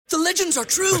The legends are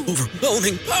true.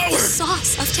 Overwhelming power!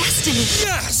 Sauce of destiny.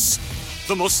 Yes!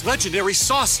 The most legendary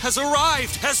sauce has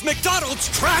arrived as McDonald's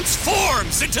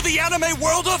transforms into the anime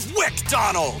world of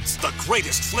WickDonald's. The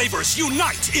greatest flavors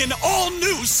unite in all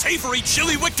new savory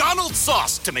chili McDonald's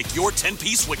sauce to make your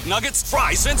 10-piece Wick Nuggets,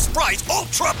 fries, and Sprite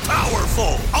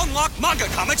ultra-powerful. Unlock manga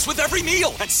comics with every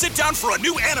meal and sit down for a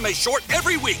new anime short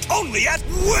every week only at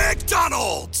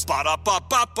WickDonald's.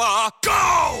 Ba-da-ba-ba-ba,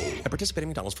 go! At participating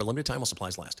McDonald's for a limited time while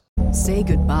supplies last. Say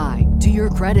goodbye to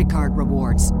your credit card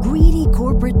rewards. Greedy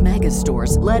corporate mega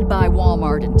stores, led by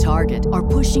Walmart and Target, are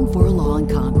pushing for a law in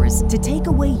Congress to take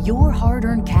away your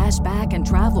hard-earned cash back and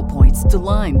travel points to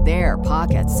line their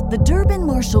pockets. The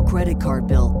Durbin-Marshall credit card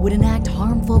bill would enact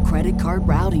harmful credit card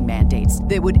routing mandates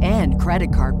that would end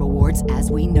credit card rewards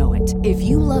as we know it. If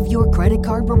you love your credit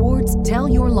card rewards, tell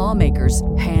your lawmakers,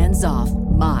 hands off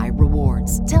my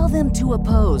rewards. Tell them to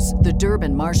oppose the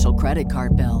Durbin-Marshall credit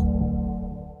card bill.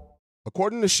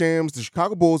 According to Shams, the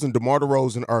Chicago Bulls and DeMar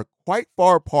DeRozan are quite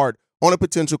far apart on a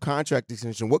potential contract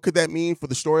extension. What could that mean for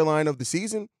the storyline of the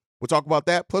season? We'll talk about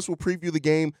that. Plus, we'll preview the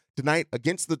game tonight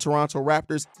against the Toronto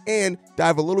Raptors and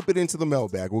dive a little bit into the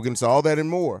mailbag. We'll get into all that and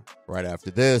more right after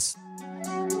this.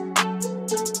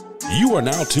 You are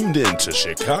now tuned in to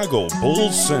Chicago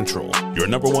Bulls Central, your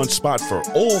number one spot for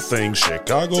all things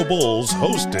Chicago Bulls,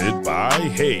 hosted by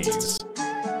Hayes.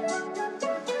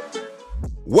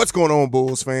 What's going on,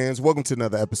 Bulls fans? Welcome to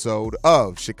another episode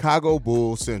of Chicago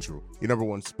Bulls Central, your number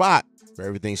one spot for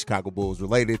everything Chicago Bulls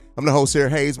related. I'm the host here,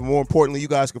 Hayes, but more importantly, you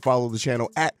guys can follow the channel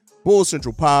at Bulls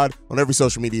Central Pod on every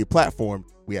social media platform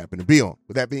we happen to be on.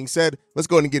 With that being said, let's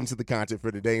go ahead and get into the content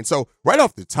for today. And so right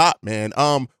off the top, man,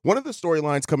 one of the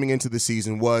storylines coming into the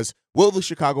season was, will the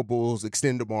Chicago Bulls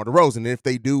extend DeMar DeRozan? And if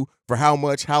they do, for how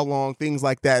much, how long, things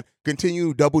like that,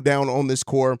 continue to double down on this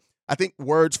core. I think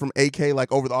words from AK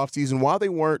like over the offseason, while they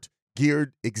weren't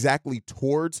geared exactly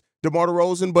towards DeMar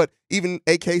DeRozan, but even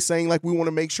AK saying like, we want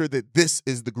to make sure that this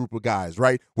is the group of guys,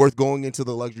 right, worth going into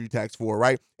the luxury tax for,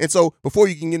 right? And so before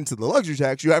you can get into the luxury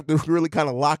tax, you have to really kind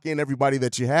of lock in everybody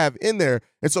that you have in there.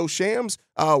 And so Shams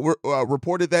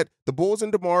reported that the Bulls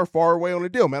and DeMar are far away on a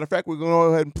deal. Matter of fact, we're going to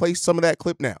go ahead and play some of that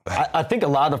clip now. I think a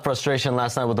lot of the frustration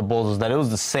last night with the Bulls was that it was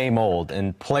the same old,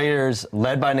 and players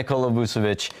led by Nikola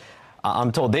Vucevic,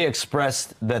 I'm told they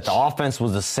expressed that the offense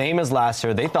was the same as last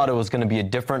year. They thought it was going to be a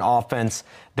different offense.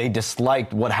 They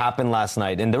disliked what happened last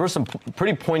night. And there were some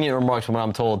pretty poignant remarks from what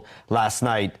I'm told last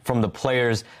night from the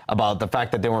players about the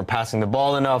fact that they weren't passing the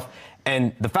ball enough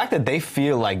and the fact that they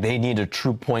feel like they need a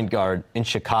true point guard in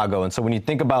Chicago. And so when you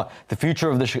think about the future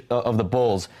of the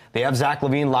Bulls, they have Zach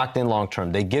LaVine locked in long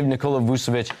term. They give Nikola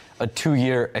Vucevic a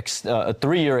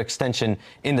 3-year extension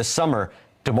in the summer.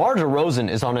 DeMar DeRozan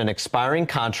is on an expiring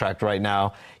contract right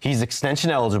now. He's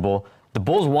extension eligible. The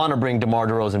Bulls want to bring DeMar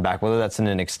DeRozan back, whether that's in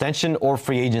an extension or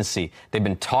free agency. They've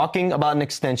been talking about an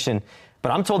extension,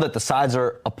 but I'm told that the sides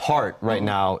are apart right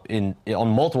now on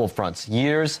multiple fronts.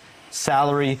 Years,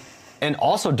 salary, and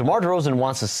also DeMar DeRozan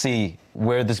wants to see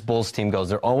where this Bulls team goes.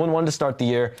 They're 0-1 to start the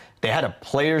year. They had a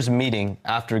players meeting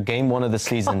after game one of the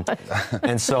season.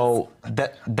 And so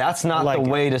that's not the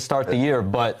way to start the year,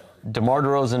 but DeMar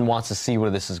DeRozan wants to see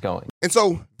where this is going. And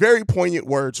so very poignant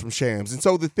words from Shams. And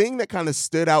so the thing that kind of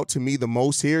stood out to me the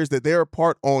most here is that they're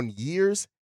apart on years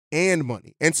and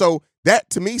money. And so that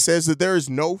to me says that there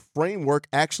is no framework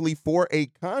actually for a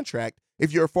contract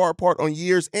if you're far apart on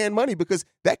years and money, because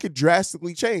that could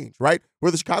drastically change, right?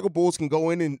 Where the Chicago Bulls can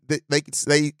go in and they could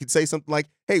say something like,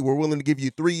 hey, we're willing to give you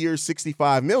 3 years,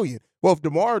 $65 million. Well, if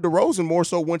DeMar DeRozan more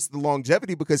so wants the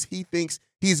longevity because he thinks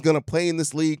he's going to play in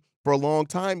this league for a long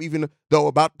time, even though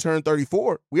about to turn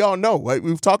 34. We all know, right?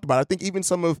 We've talked about it. I think even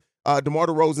some of DeMar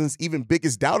DeRozan's even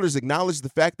biggest doubters acknowledge the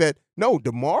fact that, no,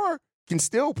 DeMar can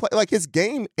still play. Like, his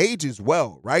game ages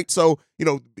well, right? So,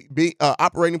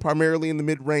 operating primarily in the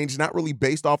mid-range, not really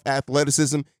based off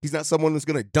athleticism. He's not someone that's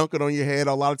going to dunk it on your head.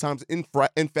 A lot of times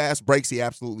in fast breaks, he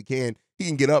absolutely can. He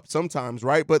can get up sometimes,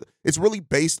 right? But it's really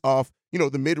based off,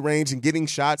 the mid-range and getting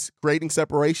shots, creating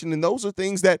separation. And those are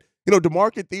things that, DeMar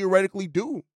could theoretically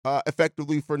do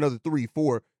effectively for another 3,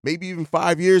 4, maybe even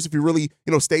 5 years if he really,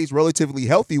 stays relatively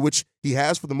healthy, which he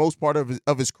has for the most part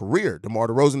of his career. DeMar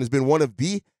DeRozan has been one of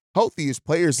the healthiest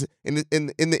players in the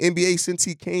NBA since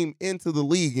he came into the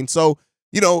league. And so,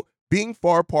 being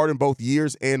far apart in both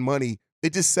years and money,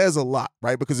 it just says a lot,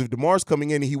 right? Because if DeMar's coming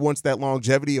in and he wants that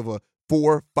longevity of a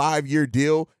 4-5 year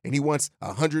deal and he wants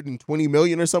 $120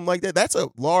 million or something like that, that's a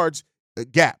large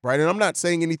gap, right? And I'm not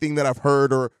saying anything that I've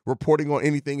heard or reporting on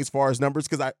anything as far as numbers,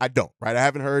 because I don't, right? I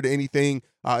haven't heard anything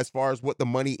as far as what the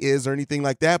money is or anything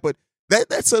like that, but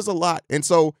that says a lot. And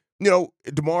so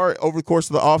DeMar over the course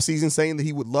of the offseason saying that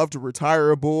he would love to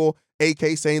retire a Bull,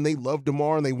 AK saying they love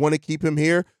DeMar and they want to keep him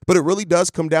here, but it really does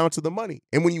come down to the money.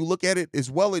 And when you look at it as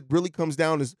well, it really comes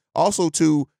down as also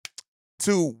to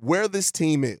where this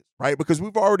team is, right? Because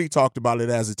we've already talked about it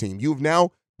as a team. You've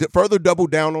now further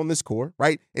doubled down on this core,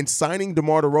 right? And signing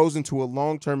DeMar DeRozan to a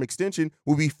long-term extension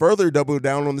will be further doubled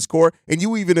down on this core. And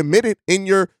you even admitted in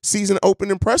your season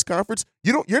opening press conference,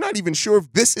 you're not even sure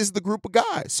if this is the group of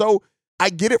guys. So I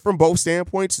get it from both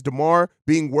standpoints. DeMar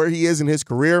being where he is in his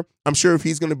career, I'm sure if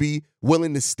he's going to be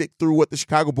willing to stick through what the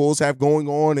Chicago Bulls have going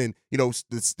on and,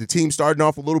 the team starting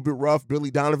off a little bit rough, Billy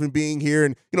Donovan being here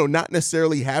and, not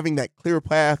necessarily having that clear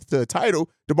path to a title,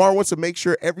 DeMar wants to make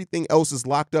sure everything else is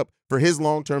locked up for his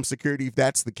long-term security if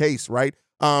that's the case, right?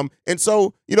 And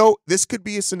so, this could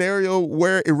be a scenario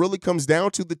where it really comes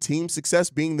down to the team's success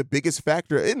being the biggest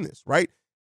factor in this, right?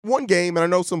 One game, and I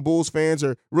know some Bulls fans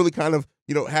are really kind of,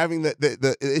 having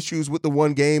the issues with the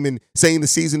one game and saying the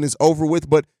season is over with,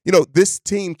 but, this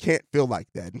team can't feel like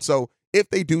that. And so if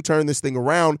they do turn this thing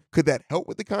around, could that help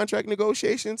with the contract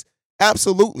negotiations?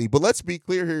 Absolutely. But let's be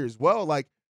clear here as well. I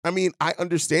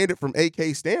understand it from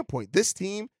AK's standpoint. This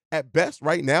team, at best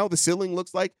right now, the ceiling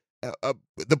looks like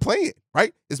the play-in,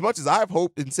 right? As much as I've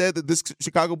hoped and said that this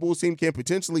Chicago Bulls team can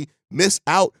potentially miss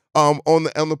out on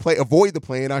the play, avoid the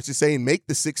play-in, I should say, and make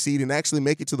the 6th seed and actually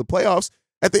make it to the playoffs.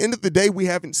 At the end of the day, we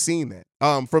haven't seen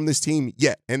that from this team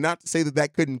yet. And not to say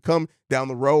that couldn't come down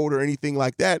the road or anything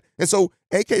like that. And so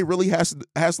AK really has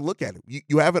to look at it.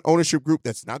 You have an ownership group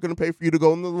that's not going to pay for you to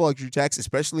go in the luxury tax,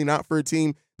 especially not for a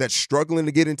team that's struggling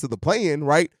to get into the play-in,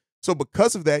 right? So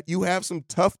because of that, you have some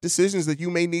tough decisions that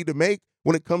you may need to make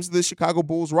when it comes to the Chicago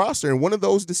Bulls roster. And one of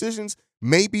those decisions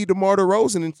may be DeMar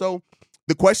DeRozan. And so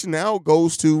the question now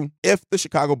goes to, if the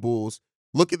Chicago Bulls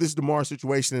look at this DeMar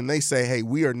situation and they say, hey,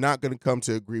 we are not going to come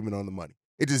to agreement on the money.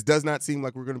 It just does not seem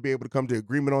like we're going to be able to come to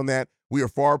agreement on that. We are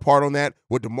far apart on that.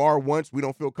 What DeMar wants, we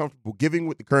don't feel comfortable giving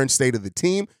with the current state of the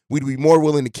team. We'd be more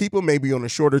willing to keep him maybe on a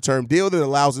shorter-term deal that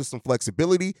allows us some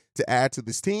flexibility to add to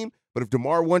this team. But if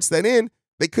DeMar wants that in,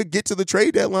 they could get to the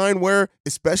trade deadline where,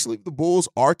 especially if the Bulls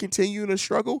are continuing to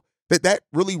struggle, that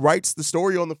really writes the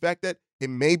story on the fact that it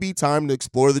may be time to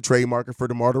explore the trade market for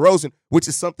DeMar DeRozan, which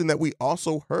is something that we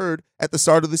also heard at the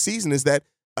start of the season, is that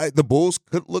the Bulls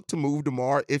could look to move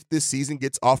DeMar if this season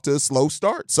gets off to a slow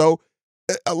start. So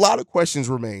a lot of questions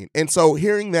remain. And so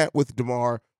hearing that with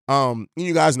DeMar,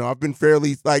 you guys know I've been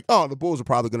fairly like, oh, the Bulls are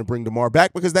probably going to bring DeMar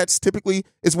back, because that's typically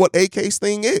is what AK's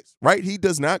thing is, right? He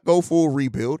does not go full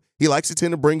rebuild. He likes to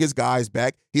tend to bring his guys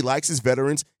back. He likes his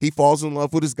veterans. He falls in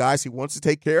love with his guys. He wants to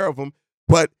take care of them.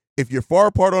 But if you're far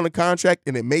apart on a contract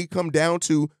and it may come down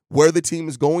to where the team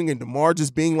is going and DeMar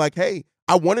just being like, hey,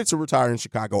 I wanted to retire in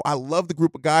Chicago. I love the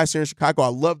group of guys here in Chicago. I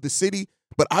love the city,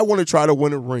 but I want to try to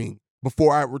win a ring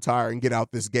before I retire and get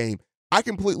out this game. I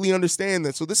completely understand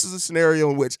that. So this is a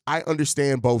scenario in which I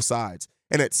understand both sides.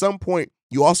 And at some point,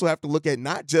 you also have to look at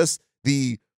not just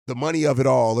the money of it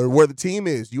all or where the team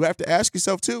is. You have to ask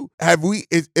yourself too,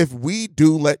 if we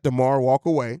do let DeMar walk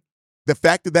away, the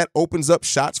fact that opens up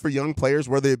shots for young players,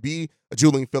 whether it be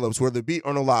Julian Phillips, whether it be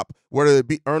Ernal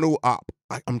Opp,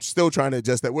 I'm still trying to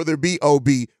adjust that, whether it be OB,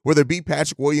 whether it be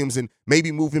Patrick Williams and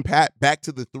maybe moving Pat back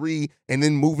to the 3 and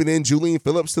then moving in Julian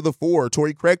Phillips to the 4,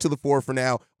 Torrey Craig to the 4 for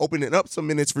now, opening up some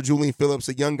minutes for Julian Phillips,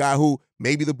 a young guy who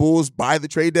maybe the Bulls by the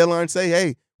trade deadline say,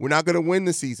 hey, we're not going to win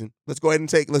this season. Let's go ahead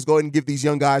and give these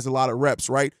young guys a lot of reps,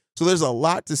 right? So there's a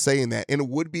lot to say in that, and it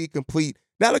would be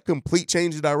not a complete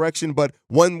change of direction, but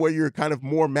one where you're kind of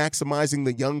more maximizing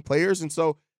the young players. And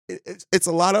so it's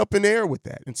a lot up in the air with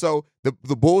that. And so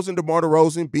the Bulls and DeMar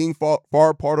DeRozan being far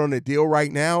apart on a deal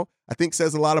right now, I think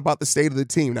says a lot about the state of the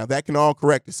team. Now, that can all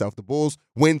correct itself. The Bulls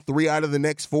win 3 out of the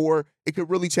next 4. It could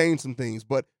really change some things.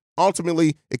 But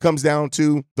ultimately, it comes down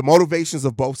to the motivations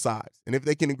of both sides. And if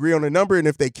they can agree on a number, and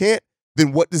if they can't,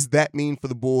 then what does that mean for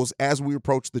the Bulls as we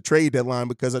approach the trade deadline?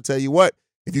 Because I tell you what,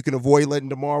 if you can avoid letting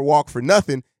DeMar walk for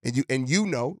nothing, and you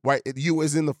know, right, you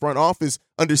as in the front office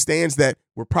understands that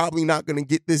we're probably not going to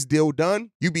get this deal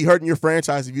done, you'd be hurting your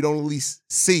franchise if you don't at least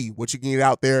see what you can get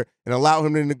out there and allow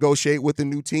him to negotiate with a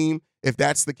new team if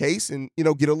that's the case, and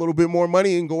get a little bit more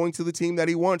money and going to the team that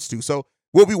he wants to. So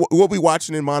we'll be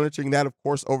watching and monitoring that, of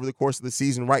course, over the course of the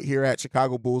season right here at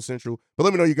Chicago Bulls Central. But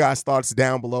let me know your guys' thoughts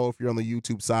down below if you're on the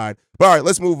YouTube side. But all right,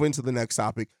 let's move into the next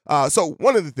topic. So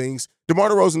one of the things, DeMar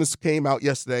DeRozan came out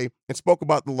yesterday and spoke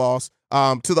about the loss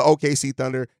to the OKC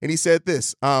Thunder, and he said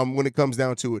this when it comes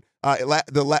down to it.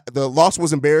 The loss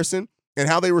was embarrassing, and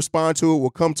how they respond to it will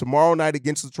come tomorrow night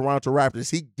against the Toronto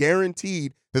Raptors. He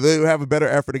guaranteed that they will have a better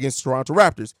effort against the Toronto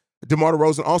Raptors. DeMar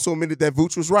DeRozan also admitted that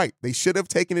Vooch was right. They should have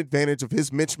taken advantage of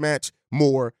his mismatch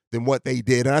more than what they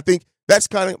did. And I think that's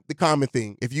kind of the common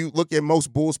thing. If you look at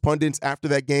most Bulls pundits after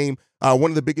that game,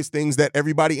 one of the biggest things that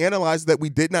everybody analyzed that we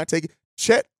did not take it.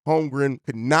 Chet Holmgren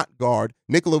could not guard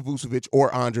Nikola Vucevic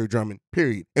or Andre Drummond,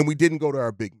 period. And we didn't go to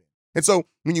our big men. And so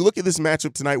when you look at this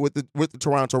matchup tonight with the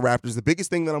Toronto Raptors, the biggest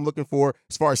thing that I'm looking for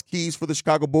as far as keys for the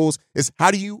Chicago Bulls is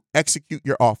how do you execute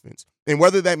your offense? And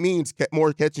whether that means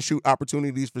more catch-and-shoot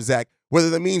opportunities for Zach, whether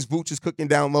that means Vooch is cooking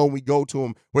down low and we go to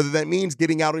him, whether that means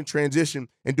getting out in transition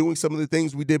and doing some of the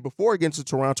things we did before against the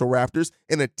Toronto Raptors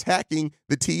and attacking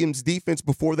the team's defense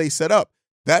before they set up.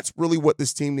 That's really what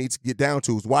this team needs to get down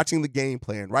to, is watching the game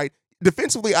plan, right?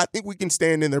 Defensively, I think we can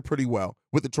stand in there pretty well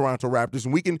with the Toronto Raptors,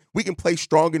 and we can play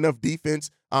strong enough defense,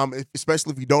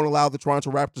 especially if we don't allow the Toronto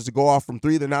Raptors to go off from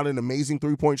three. They're not an amazing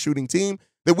three-point shooting team.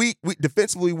 That we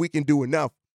defensively we can do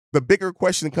enough. The bigger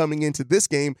question coming into this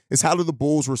game is how do the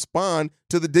Bulls respond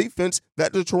to the defense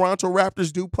that the Toronto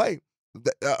Raptors do play?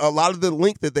 A lot of the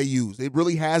length that they use, it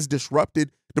really has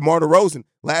disrupted DeMar DeRozan.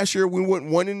 Last year, we went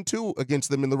 1-2 against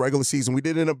them in the regular season. We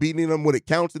did end up beating them when it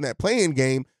counts in that play-in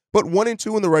game, but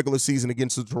 1-2 in the regular season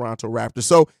against the Toronto Raptors.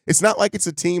 So it's not like it's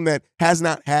a team that has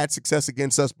not had success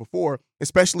against us before,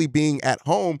 especially being at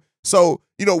home. So,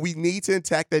 we need to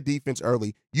attack that defense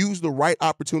early. Use the right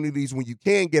opportunities when you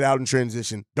can get out in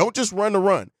transition. Don't just run the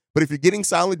run. But if you're getting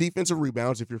solid defensive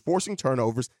rebounds, if you're forcing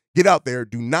turnovers, get out there.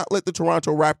 Do not let the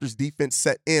Toronto Raptors defense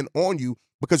set in on you,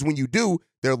 because when you do,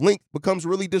 their length becomes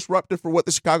really disruptive for what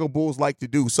the Chicago Bulls like to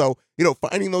do. So,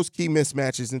 finding those key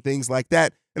mismatches and things like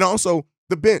that. And also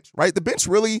the bench, right? The bench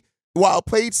really, while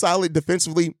played solid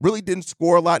defensively, really didn't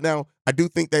score a lot. Now, I do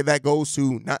think that goes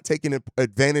to not taking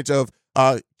advantage of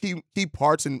key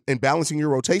parts and balancing your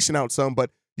rotation out some.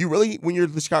 But you really, when you're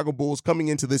the Chicago Bulls coming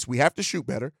into this, we have to shoot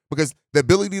better, because the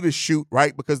ability to shoot,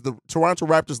 right? Because the Toronto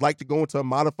Raptors like to go into a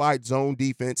modified zone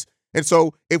defense. And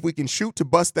so if we can shoot to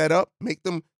bust that up, make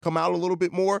them come out a little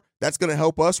bit more, that's going to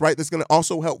help us, right? That's going to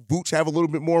also help Vooch have a little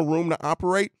bit more room to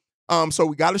operate. So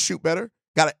we got to shoot better.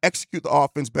 Got to execute the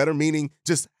offense better, meaning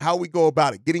just how we go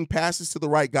about it, getting passes to the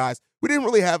right guys. We didn't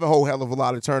really have a whole hell of a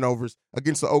lot of turnovers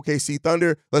against the OKC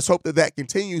Thunder. Let's hope that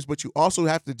continues, but you also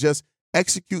have to just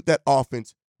execute that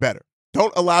offense better.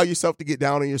 Don't allow yourself to get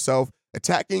down on yourself.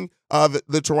 Attacking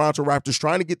the Toronto Raptors,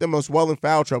 trying to get them as well in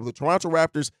foul trouble. The Toronto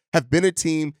Raptors have been a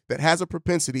team that has a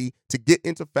propensity to get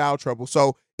into foul trouble.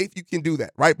 So if you can do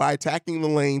that, right, by attacking the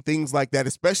lane, things like that,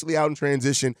 especially out in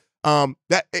transition,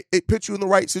 that it puts you in the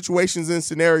right situations and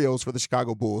scenarios for the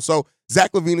Chicago Bulls. So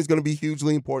Zach LaVine is going to be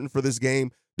hugely important for this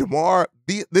game. DeMar,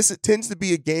 this tends to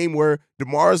be a game where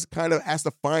DeMar's kind of has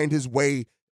to find his way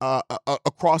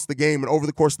across the game and over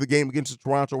the course of the game against the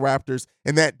Toronto Raptors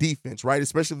and that defense, right?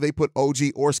 Especially if they put OG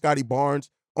or Scotty Barnes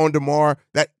on DeMar,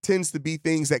 that tends to be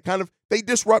things that kind of, they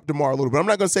disrupt DeMar a little bit. I'm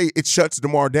not going to say it shuts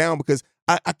DeMar down, because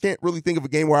I can't really think of a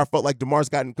game where I felt like DeMar's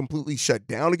gotten completely shut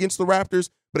down against the Raptors,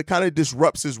 but it kind of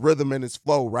disrupts his rhythm and his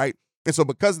flow, right? And so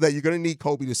because of that, you're going to need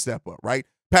Kobe to step up, right?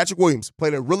 Patrick Williams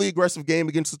played a really aggressive game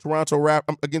against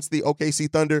the against the OKC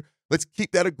Thunder. Let's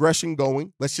keep that aggression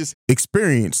going. Let's just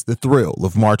experience the thrill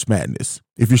of March Madness.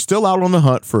 If you're still out on the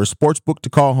hunt for a sports book to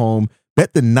call home,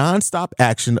 bet the nonstop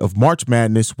action of March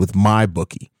Madness with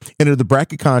MyBookie. Enter the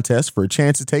bracket contest for a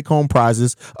chance to take home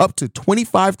prizes up to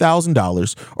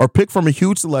 $25,000, or pick from a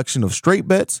huge selection of straight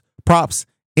bets, props,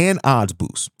 and odds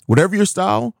boosts. Whatever your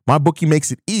style, MyBookie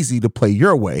makes it easy to play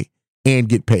your way and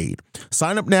get paid.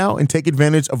 Sign up now and take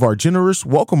advantage of our generous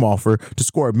welcome offer to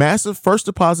score a massive first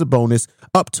deposit bonus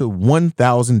up to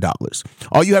 $1,000.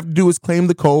 All you have to do is claim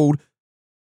the code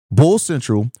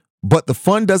BULLCENTRAL, but the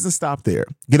fun doesn't stop there.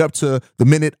 Get up to the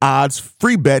minute odds,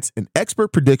 free bets, and expert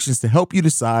predictions to help you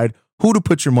decide who to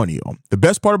put your money on. The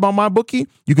best part about MyBookie,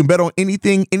 you can bet on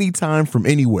anything, anytime, from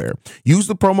anywhere. Use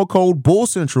the promo code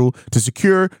BULLCENTRAL to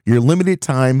secure your limited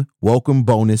time welcome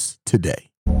bonus today.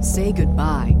 Say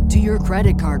goodbye to your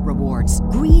credit card rewards.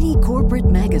 Greedy corporate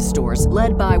mega stores,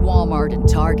 led by Walmart and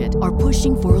Target, are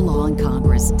pushing for a law in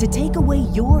Congress to take away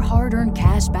your hard-earned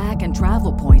cash back and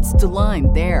travel points to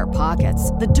line their pockets.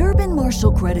 The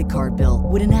Durbin-Marshall credit card bill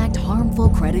would enact harmful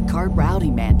credit card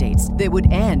routing mandates that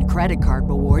would end credit card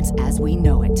rewards as we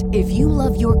know it. If you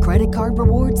love your credit card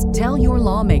rewards, tell your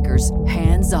lawmakers,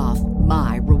 hands off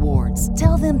my rewards.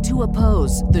 Tell them to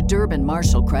oppose the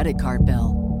Durbin-Marshall credit card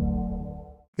bill.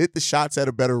 Hit the shots at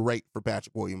a better rate for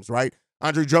Patrick Williams, right?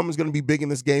 Andre Drummond's going to be big in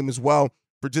this game as well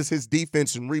for just his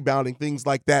defense and rebounding, things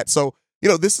like that. So,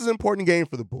 this is an important game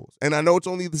for the Bulls. And I know it's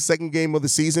only the second game of the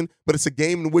season, but it's a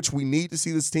game in which we need to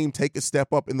see this team take a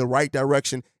step up in the right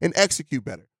direction and execute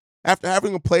better. After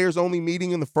having a players-only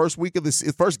meeting in the first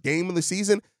game of the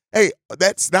season, hey,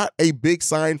 that's not a big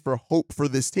sign for hope for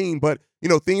this team, but,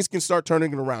 things can start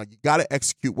turning it around. You got to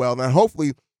execute well. Now,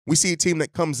 hopefully, we see a team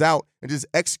that comes out and just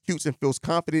executes and feels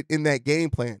confident in that game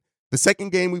plan. The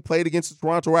second game we played against the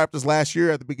Toronto Raptors last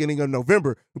year at the beginning of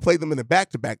November, we played them in a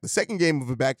back-to-back. The second game of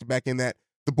a back-to-back in that,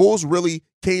 the Bulls really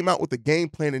came out with a game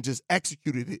plan and just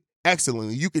executed it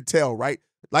excellently. You could tell, right?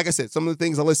 Like I said, some of the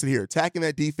things I listed here, attacking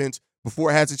that defense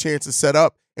before it has a chance to set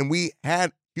up, and we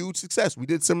had huge success. We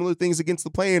did similar things against the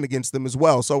play-in against them as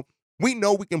well. So we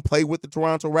know we can play with the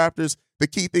Toronto Raptors. The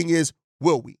key thing is,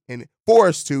 will we? And for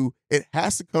us to, it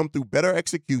has to come through better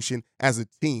execution as a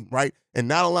team, right? And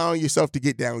not allowing yourself to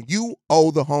get down. You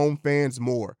owe the home fans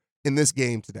more in this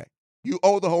game today. You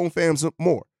owe the home fans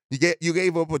more. You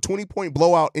gave up a 20-point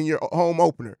blowout in your home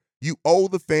opener. You owe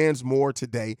the fans more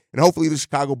today, and hopefully the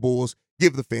Chicago Bulls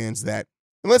give the fans that.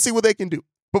 And let's see what they can do.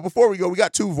 But before we go, we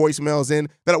got 2 voicemails in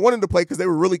that I wanted to play because they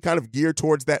were really kind of geared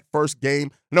towards that first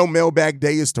game. I know Mailbag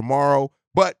Day is tomorrow,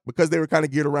 but because they were kind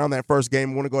of geared around that first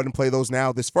game, I want to go ahead and play those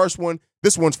now. This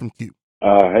one's from Q. Hey,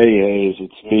 Hayes,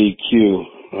 it's me, Q.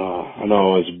 I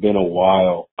know it's been a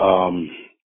while,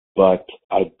 but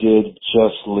I did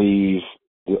just leave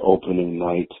the opening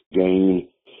night game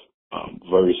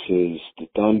versus the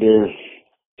Thunder,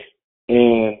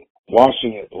 and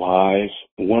watching it live,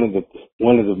 one of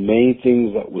the main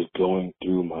things that was going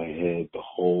through my head the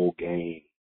whole game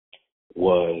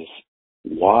was,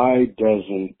 why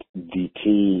doesn't the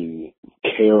team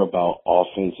care about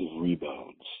offensive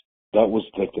rebounds? That was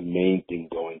like the main thing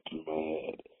going through my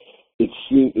head. It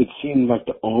seemed like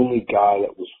the only guy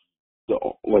that was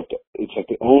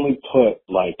they only put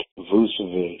like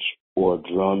Vucevic or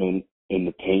Drummond in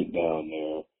the paint down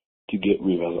there to get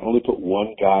rebounds. They only put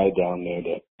one guy down there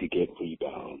to get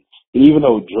rebounds. And even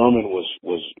though Drummond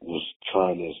was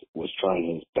trying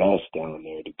his best down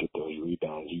there to get those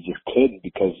rebounds, he just couldn't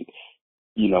because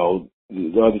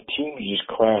the other team just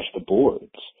crashed the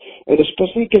boards. And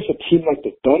especially against a team like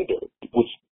the Thunder,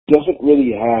 which doesn't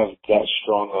really have that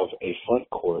strong of a front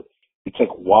court. It's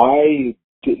like, why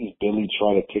didn't Billy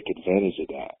try to take advantage of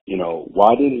that?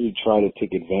 Why didn't he try to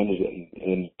take advantage of it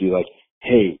and be like,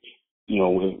 hey,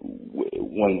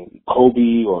 when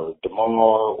Kobe or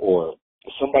DeMar or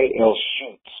somebody else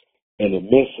shoots and it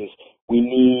misses, we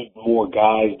need more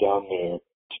guys down there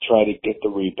to try to get the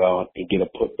rebound and get a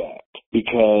putback.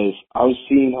 Because I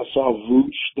saw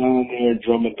Vooch down there,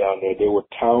 Drummond down there. They were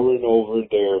towering over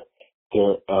their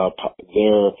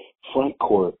front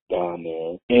court down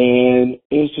there, and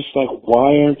it's just like,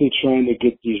 why aren't they trying to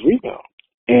get these rebounds?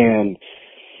 And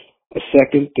a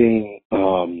second thing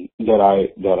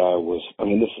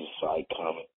this is a side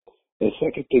comment. The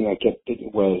second thing I kept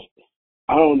thinking was,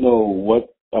 I don't know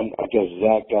what, I guess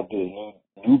Zach got this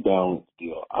New Balance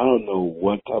deal. I don't know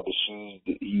what type of shoes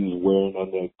that he was wearing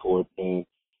on that court, man,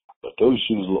 but those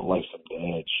shoes look like some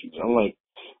dad shoes. I'm like,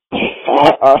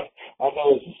 I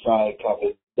know it's a side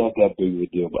comment, not that big of a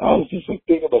deal, but I was just like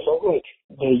thinking about myself, I'm like,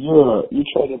 man, you're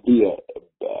trying to be a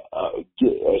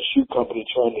shoe company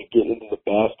trying to get into the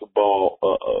basketball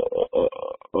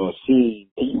scene,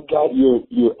 and you got your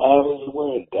athletes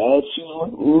wearing dad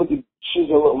shoes, looking shoes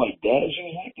that look like dad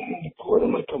shoes like that on the court.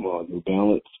 I'm like, come on, New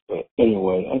Balance. But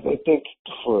anyway, I think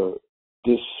for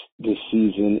this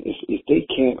season, if they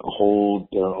can't hold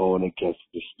their own against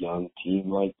this young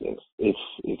team like this,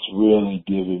 it's really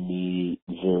giving me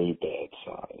very bad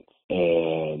signs.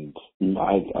 And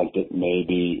I think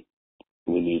maybe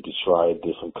we need to try a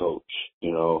different coach,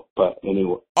 But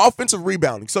anyway. Offensive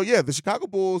rebounding. So, yeah, the Chicago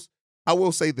Bulls, I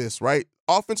will say this, right?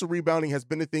 Offensive rebounding has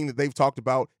been a thing that they've talked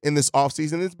about in this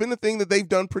offseason. It's been a thing that they've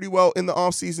done pretty well in the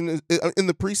offseason, in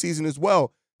the preseason as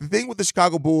well. The thing with the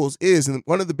Chicago Bulls is, and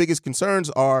one of the biggest concerns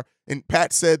are, and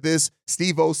Pat said this,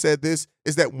 Steve-O said this,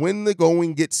 is that when the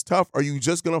going gets tough, are you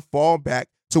just going to fall back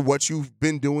to what you've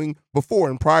been doing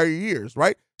before in prior years,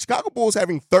 right? Chicago Bulls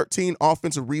having 13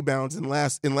 offensive rebounds in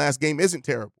last game isn't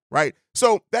terrible, right?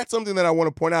 So that's something that I want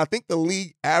to point out. I think the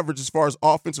league average as far as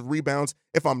offensive rebounds,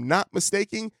 if I'm not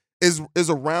mistaken, is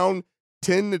around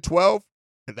 10 to 12,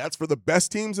 and that's for the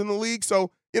best teams in the league.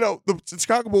 So, the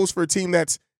Chicago Bulls, for a team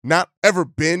that's not ever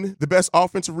been the best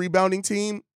offensive rebounding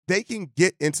team, they can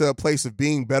get into a place of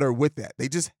being better with that. They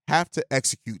just have to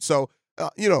execute. So,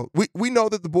 we know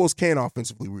that the Bulls can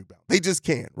offensively rebound. They just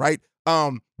can, right?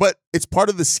 But it's part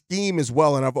of the scheme as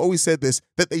well, and I've always said this,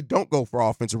 that they don't go for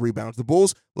offensive rebounds. The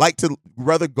Bulls like to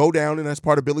rather go down, and that's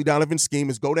part of Billy Donovan's scheme,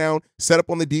 is go down, set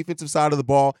up on the defensive side of the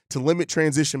ball to limit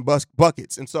transition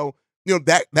buckets. And so,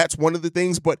 that's one of the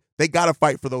things, but they got to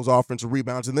fight for those offensive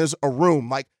rebounds, and there's a room,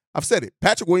 like I've said it,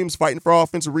 Patrick Williams fighting for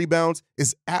offensive rebounds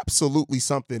is absolutely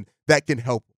something that can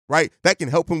help, right? That can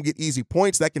help him get easy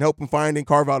points. That can help him find and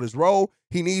carve out his role.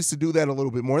 He needs to do that a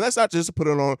little bit more. And that's not just to put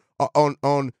it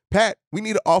on Pat. We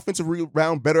need an offensive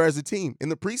rebound better as a team. In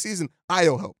the preseason,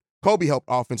 Io helped. Kobe helped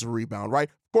offensive rebound, right?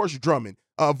 Of course, Drummond,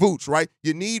 Vooch, right?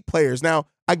 You need players. Now,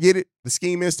 I get it. The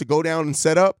scheme is to go down and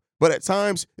set up. But at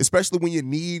times, especially when you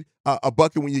need a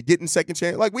bucket, when you're getting second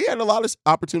chance, like we had a lot of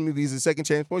opportunities at second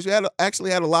chance points. We actually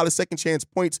had a lot of second chance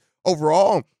points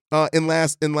overall in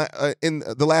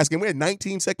the last game. We had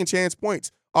 19 second chance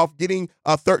points off getting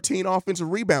 13 offensive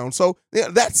rebounds. So yeah,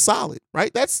 that's solid,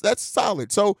 right? That's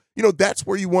solid. So that's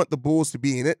where you want the Bulls to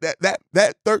be. And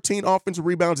that 13 offensive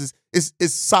rebounds is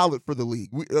solid for the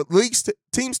league.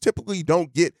 Teams typically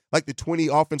don't get like the 20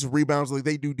 offensive rebounds like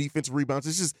they do defensive rebounds.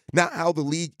 It's just not how the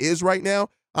league is right now.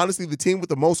 Honestly, the team with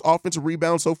the most offensive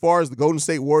rebounds so far is the Golden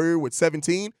State Warrior with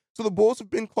 17. So the Bulls have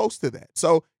been close to that.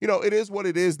 So, it is what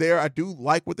it is there. I do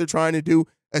like what they're trying to do.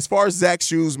 As far as Zach's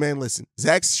shoes, man, listen,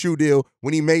 Zach's shoe deal,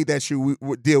 when he made that shoe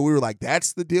deal, we were like,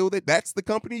 that's the deal, that's the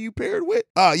company you paired with?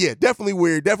 Yeah, definitely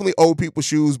weird, definitely old people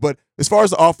shoes. But as far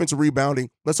as the offensive rebounding,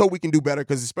 let's hope we can do better,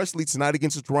 because especially tonight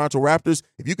against the Toronto Raptors,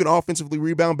 if you can offensively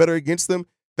rebound better against them,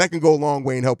 that can go a long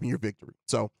way in helping your victory.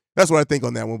 So that's what I think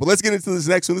on that one. But let's get into this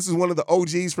next one. This is one of the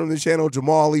OGs from the channel,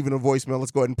 Jamal, leaving a voicemail.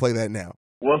 Let's go ahead and play that now.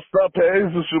 What's up,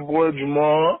 Hayes? It's your boy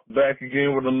Jamal, back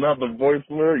again with another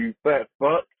voicemail, you fat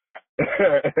fuck.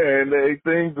 And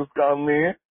everything just coming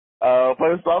in.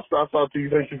 First off, shouts out to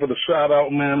you. Thank you for the shout out,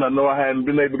 man. I know I hadn't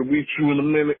been able to reach you in a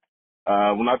minute.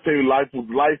 When I tell you life was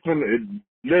lifing, it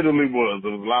literally was.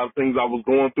 There was a lot of things I was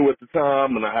going through at the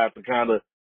time, and I had to kind of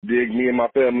dig. Me and my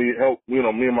family help. Me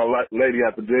and my lady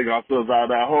had to dig ourselves out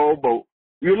of that hole, but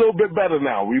we're a little bit better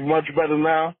now. We're much better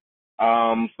now.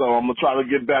 So I'm going to try to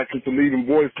get back into leaving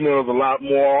voicemails a lot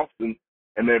more often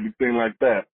and everything like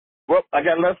that. Well, I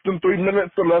got less than 3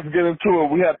 minutes, so let's get into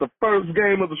it. We had the first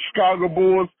game of the Chicago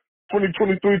Bulls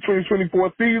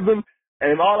 2023-2024 season,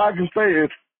 and all I can say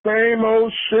is same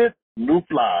old shit, new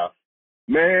flies.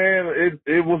 Man,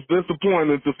 it was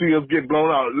disappointing to see us get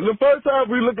blown out. In the first half,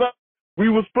 we looked like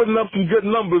we was putting up some good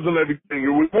numbers and everything.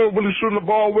 We weren't really shooting the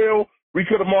ball well. We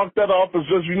could have marked that off as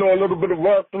just, a little bit of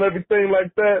rust and everything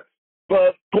like that.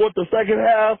 But toward the second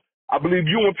half, I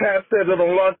believe you and Pat said that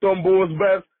on Locked On Bulls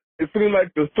Best, it seemed like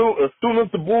as soon as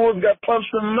the Bulls got punched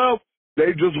in the mouth,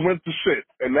 they just went to shit.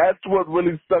 And that's what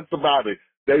really sucks about it.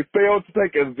 They failed to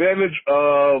take advantage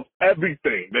of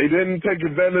everything. They didn't take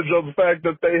advantage of the fact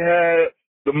that they had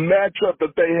the matchup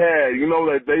that they had.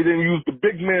 That they didn't use the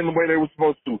big men the way they were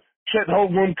supposed to. Chet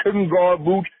Holmgren couldn't guard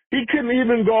Vooch. He couldn't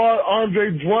even guard Andre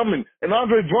Drummond. And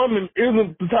Andre Drummond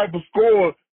isn't the type of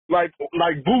scorer like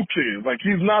Vooch is. Like,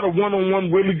 he's not a one-on-one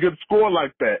really good scorer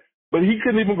like that. But he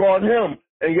couldn't even guard him.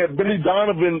 And yet Billy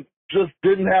Donovan just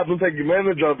didn't have them take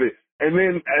advantage of it. And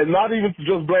not even to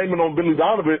just blame it on Billy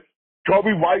Donovan,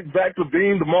 Kobe White, Zach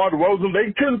LaVine, DeMar DeRozan, they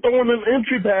couldn't throw in an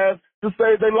entry pass to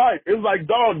save their life. It's like,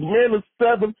 dog, the man is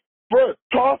 7 foot.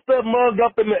 Toss that mug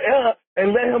up in the air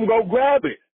and let him go grab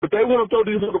it. But they want to throw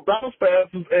these little bounce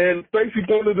passes, and Stacey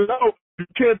pointed it out. You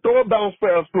can't throw a bounce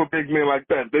pass to a big man like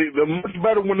that. They're much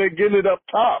better when they're getting it up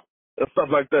top and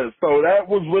stuff like that. So that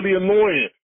was really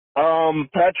annoying.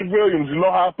 Patrick Williams, you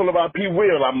know how I feel about P.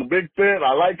 Will. I'm a big fan.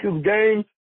 I like his game,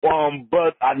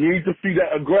 but I need to see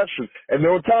that aggression. And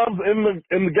there were times in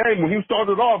the game when he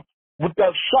started off with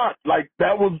that shot,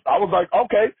 I was like,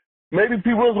 okay, maybe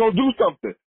P. Will's gonna do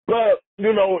something. But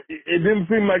it didn't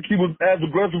seem like he was as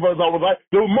aggressive as I was like.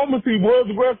 There were moments he was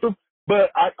aggressive,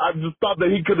 but I just thought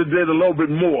that he could have did a little bit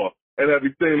more and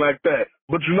everything like that.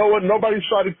 But you know what? Nobody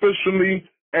shot efficiently.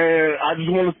 And I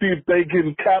just want to see if they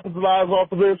can capitalize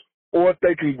off of this or if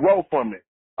they can grow from it.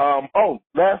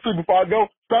 Lastly, before I go,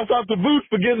 shouts out to Vooch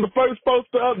for getting the first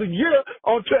poster of the year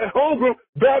on Chet Holmgren,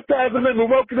 baptizing him and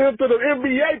welcoming him to the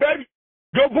NBA, baby.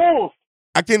 Go Bulls!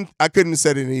 I couldn't have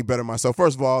said it any better myself.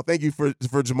 First of all, thank you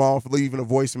for Jamal for leaving a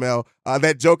voicemail.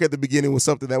 That joke at the beginning was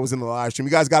something that was in the live stream.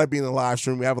 You guys got to be in the live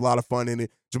stream. We have a lot of fun in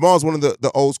it. Jamal's one of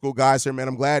the old school guys here, man.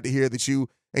 I'm glad to hear that you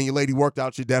and your lady worked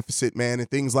out your deficit, man, and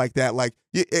things like that.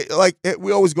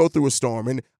 We always go through a storm.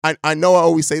 And I know I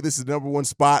always say this is the number one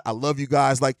spot. I love you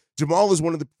guys. Like, Jamal is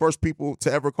one of the first people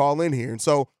to ever call in here. And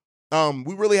so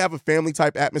we really have a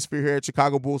family-type atmosphere here at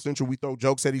Chicago Bulls Central. We throw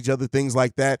jokes at each other, things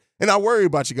like that. And I worry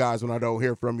about you guys when I don't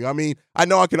hear from you. I mean, I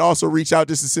know I can also reach out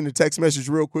just to send a text message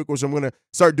real quick, which I'm going to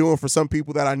start doing for some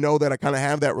people that I know that I kind of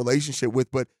have that relationship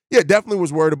with. But, yeah, definitely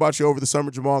was worried about you over the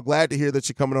summer, Jamal. Glad to hear that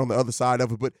you're coming on the other side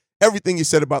of it. But everything you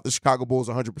said about the Chicago Bulls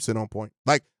 100% on point.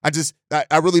 Like,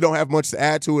 I really don't have much to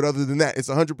add to it other than that. It's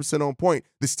 100% on point.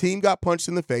 This team got punched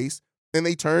in the face. and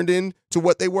they turned into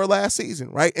what they were last season,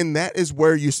 right? And that is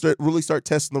where you really start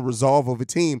testing the resolve of a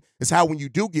team, is how when you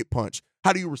do get punched,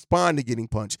 how do you respond to getting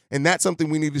punched? And that's something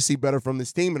we need to see better from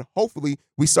this team, and hopefully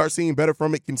we start seeing better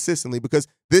from it consistently, because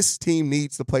this team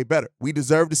needs to play better. We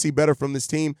deserve to see better from this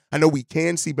team. I know we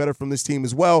can see better from this team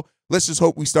as well. Let's just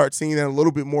hope we start seeing that a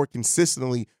little bit more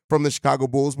consistently from the Chicago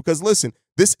Bulls, because listen,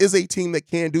 this is a team that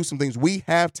can do some things. We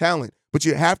have talent, but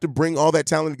you have to bring all that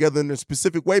talent together in a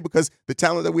specific way, because the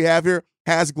talent that we have here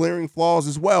has glaring flaws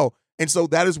as well. And so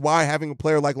that is why having a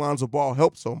player like Lonzo Ball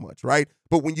helps so much, right?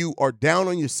 But when you are down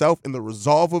on yourself and the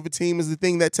resolve of a team is the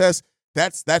thing that tests,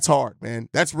 that's hard, man.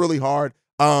 That's really hard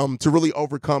to really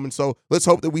overcome. And so let's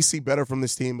hope that we see better from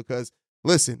this team, because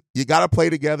listen, you got to play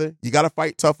together. You got to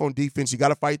fight tough on defense. You got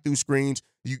to fight through screens.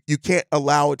 You can't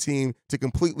allow a team to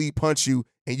completely punch you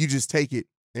and you just take it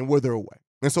and wither away.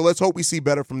 And so let's hope we see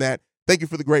better from that. Thank you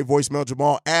for the great voicemail,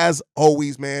 Jamal. As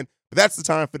always, man. But that's the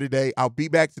time for today. I'll be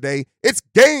back today. It's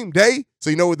game day. So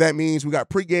you know what that means. We got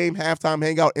pregame, halftime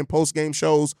hangout, and postgame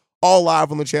shows all live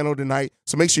on the channel tonight.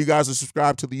 So make sure you guys are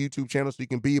subscribed to the YouTube channel so you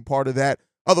can be a part of that.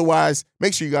 Otherwise,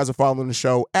 make sure you guys are following the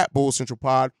show at Bulls Central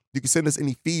Pod. You can send us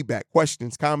any feedback,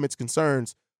 questions, comments,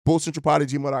 concerns,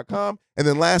 bullscentralpod@gmail.com. And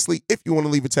then lastly, if you want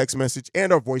to leave a text message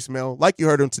and our voicemail, like you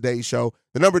heard on today's show,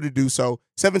 the number to do so,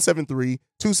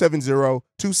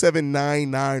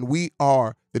 773-270-2799. We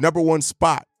are the number one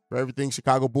spot for everything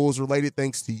Chicago Bulls related,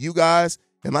 thanks to you guys.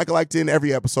 And like I like to end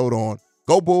every episode on,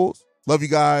 go Bulls. Love you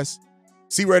guys.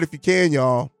 See red if you can,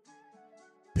 y'all.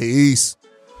 Peace.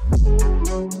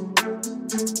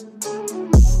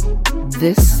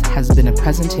 This has been a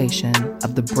presentation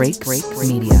of the Break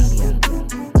Media.